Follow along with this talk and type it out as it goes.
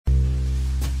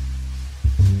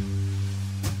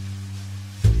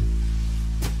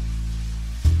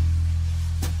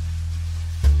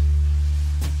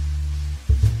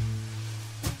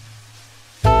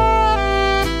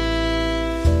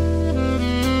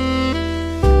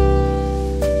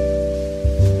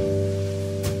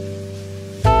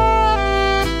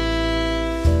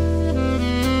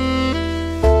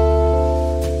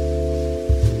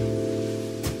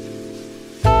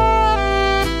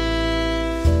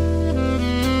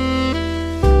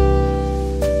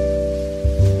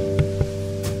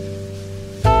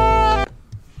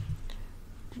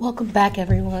Welcome back,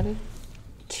 everyone,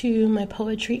 to my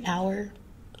poetry hour.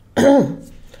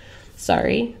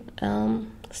 Sorry,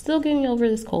 still getting over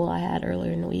this cold I had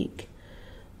earlier in the week.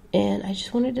 And I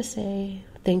just wanted to say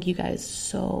thank you guys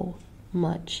so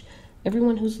much.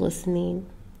 Everyone who's listening,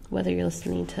 whether you're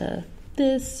listening to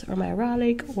this or my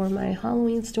erotic or my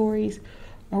Halloween stories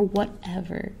or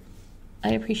whatever, I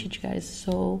appreciate you guys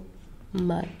so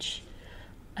much.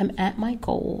 I'm at my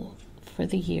goal for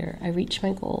the year. I reached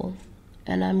my goal.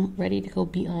 And I'm ready to go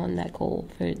beyond that goal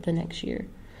for the next year.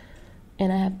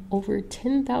 And I have over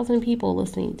 10,000 people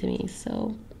listening to me,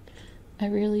 so I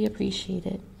really appreciate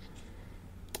it.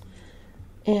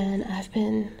 And I've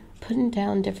been putting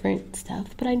down different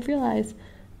stuff, but I realized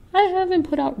I haven't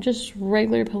put out just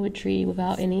regular poetry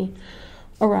without any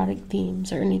erotic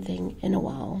themes or anything in a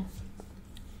while.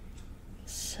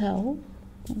 So,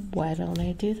 why don't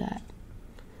I do that?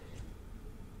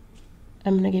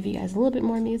 I'm going to give you guys a little bit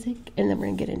more music, and then we're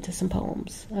going to get into some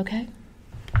poems, okay?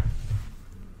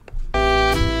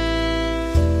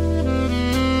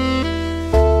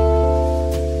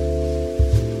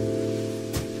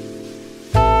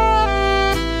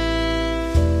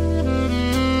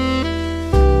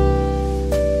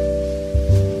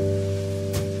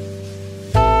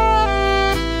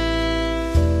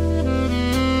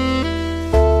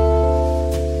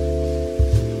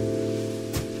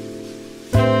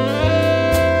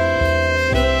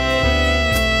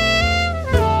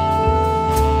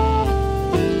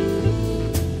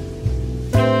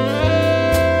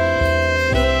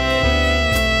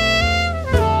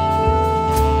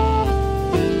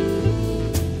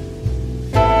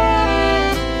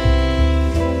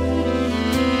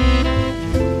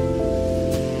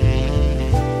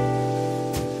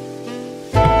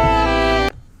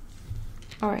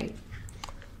 Alright,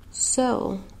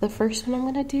 so the first one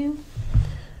I'm going to do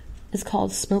is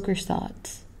called Smoker's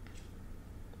Thoughts.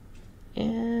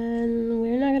 And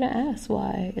we're not going to ask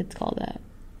why it's called that.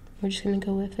 We're just going to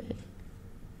go with it.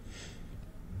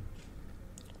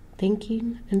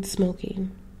 Thinking and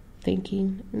smoking.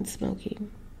 Thinking and smoking.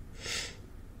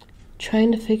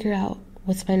 Trying to figure out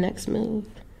what's my next move.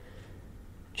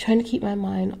 Trying to keep my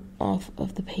mind off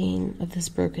of the pain of this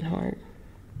broken heart.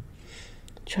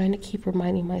 Trying to keep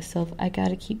reminding myself I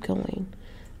gotta keep going.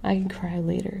 I can cry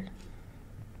later.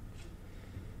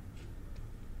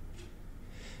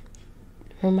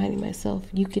 Reminding myself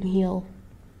you can heal.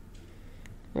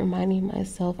 Reminding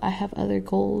myself I have other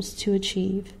goals to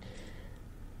achieve.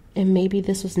 And maybe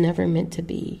this was never meant to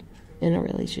be in a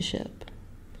relationship.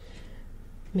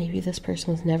 Maybe this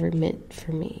person was never meant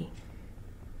for me.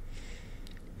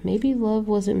 Maybe love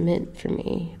wasn't meant for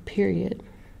me, period.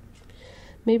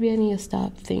 Maybe I need to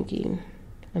stop thinking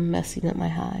I'm messing up my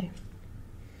high.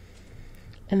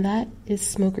 And that is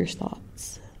Smoker's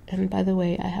Thoughts. And by the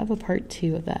way, I have a part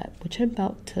 2 of that, which I'm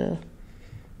about to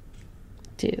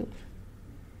do.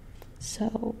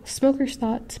 So, Smoker's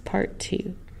Thoughts, part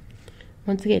 2.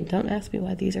 Once again, don't ask me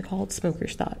why these are called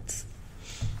Smoker's Thoughts.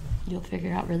 You'll figure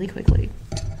it out really quickly.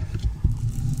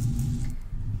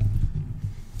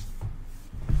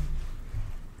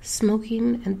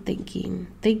 Smoking and thinking,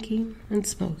 thinking and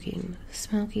smoking,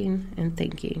 smoking and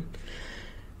thinking.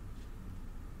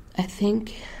 I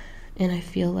think and I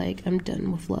feel like I'm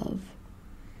done with love.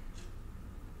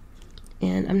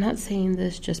 And I'm not saying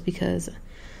this just because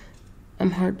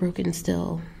I'm heartbroken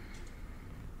still.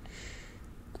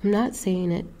 I'm not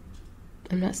saying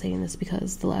this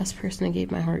because the last person I gave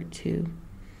my heart to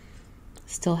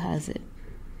still has it.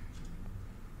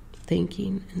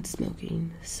 Thinking and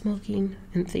smoking, smoking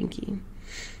and thinking.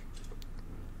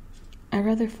 I'd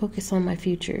rather focus on my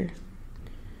future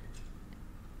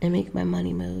and make my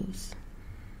money moves.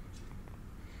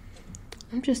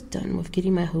 I'm just done with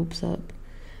getting my hopes up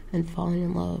and falling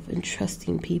in love and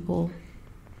trusting people.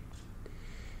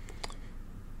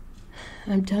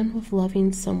 I'm done with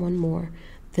loving someone more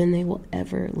than they will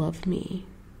ever love me.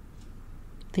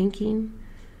 Thinking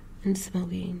and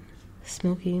smoking,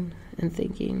 smoking and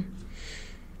thinking.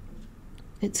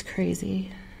 It's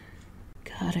crazy.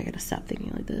 God, I gotta stop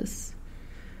thinking like this.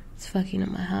 It's fucking up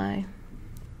my high.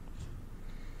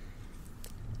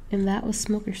 And that was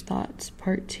Smoker's Thoughts,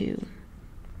 part 2.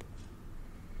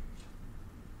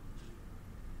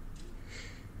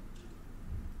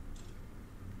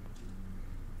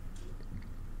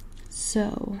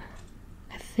 So,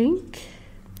 I think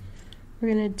we're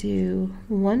gonna do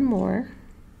one more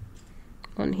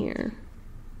on here.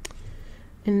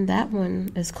 And that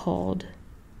one is called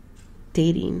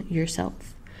Dating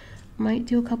Yourself. Might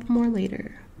do a couple more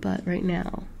later, but right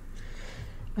now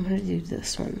I'm gonna do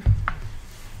this one.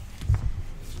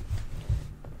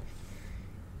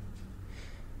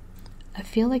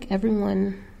 feel like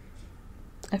everyone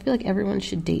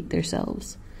should date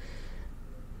themselves.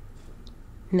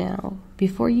 Now,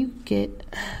 before you think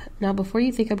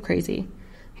I'm crazy,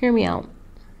 hear me out.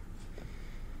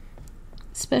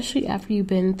 Especially after you've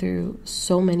been through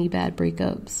so many bad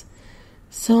breakups,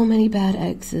 so many bad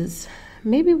exes,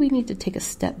 maybe we need to take a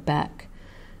step back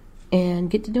and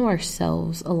get to know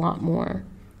ourselves a lot more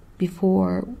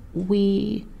before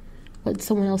we let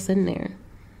someone else in there.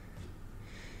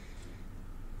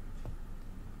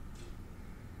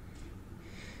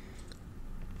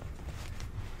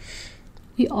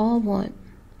 We all want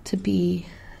to be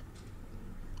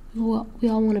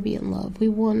in love. We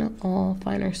want to all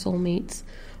find our soulmates,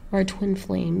 our twin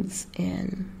flames,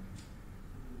 and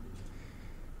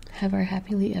have our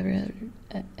happily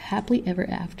ever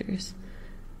afters.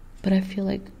 But I feel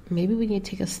like maybe we need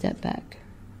to take a step back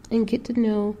and get to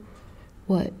know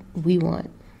what we want.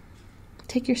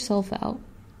 Take yourself out.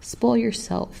 Spoil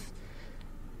yourself.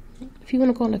 If you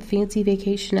want to go on a fancy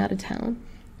vacation out of town,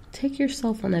 take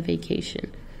yourself on that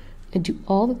vacation and do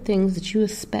all the things that you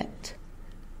expect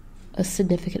a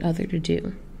significant other to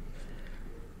do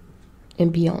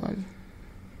and beyond.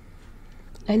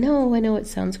 I know it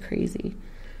sounds crazy,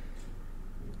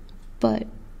 but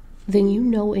then you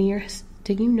know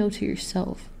to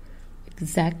yourself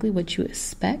exactly what you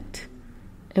expect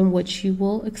and what you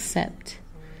will accept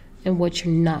and what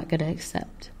you're not going to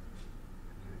accept,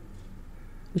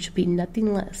 which will be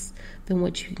nothing less than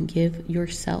what you can give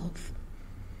yourself.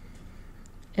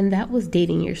 And that was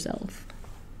dating yourself.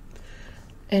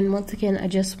 And once again, I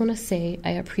just want to say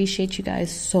I appreciate you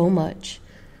guys so much.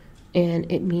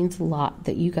 And it means a lot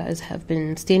that you guys have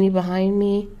been standing behind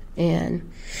me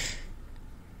and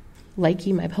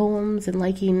liking my poems and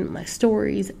liking my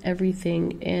stories,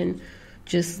 everything. And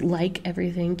just like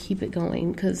everything, keep it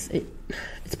going, because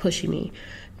it's pushing me.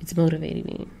 It's motivating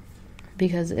me.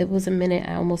 Because it was a minute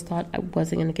I almost thought I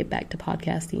wasn't going to get back to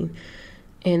podcasting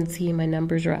and seeing my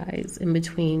numbers rise in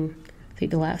between. I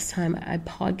think the last time I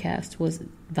podcast was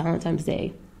Valentine's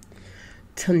Day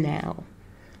till now.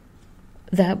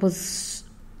 That was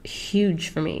huge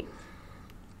for me.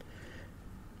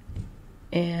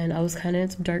 And I was kind of in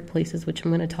some dark places, which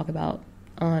I'm going to talk about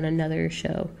on another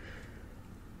show.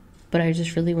 But I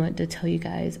just really want to tell you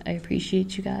guys, I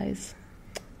appreciate you guys.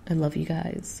 I love you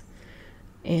guys.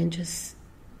 And just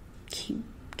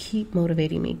keep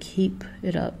motivating me. Keep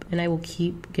it up. And I will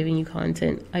keep giving you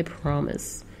content. I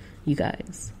promise you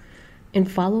guys.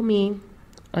 And follow me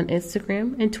on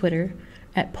Instagram and Twitter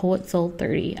at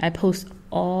PoetSoul30. I post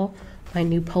all my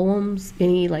new poems,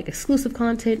 any like exclusive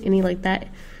content, anything like that,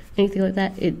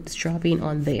 it's dropping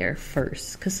on there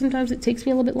first. Because sometimes it takes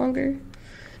me a little bit longer,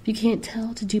 if you can't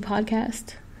tell, to do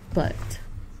podcast. But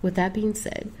with that being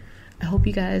said, I hope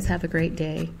you guys have a great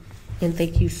day. And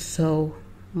thank you so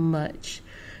much.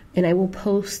 And I will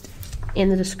post in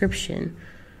the description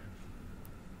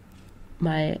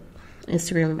my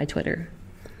Instagram and my Twitter.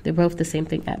 They're both the same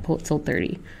thing, at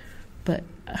PoetSoul30. But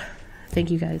thank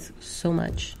you guys so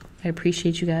much. I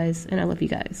appreciate you guys, and I love you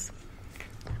guys.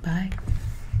 Bye.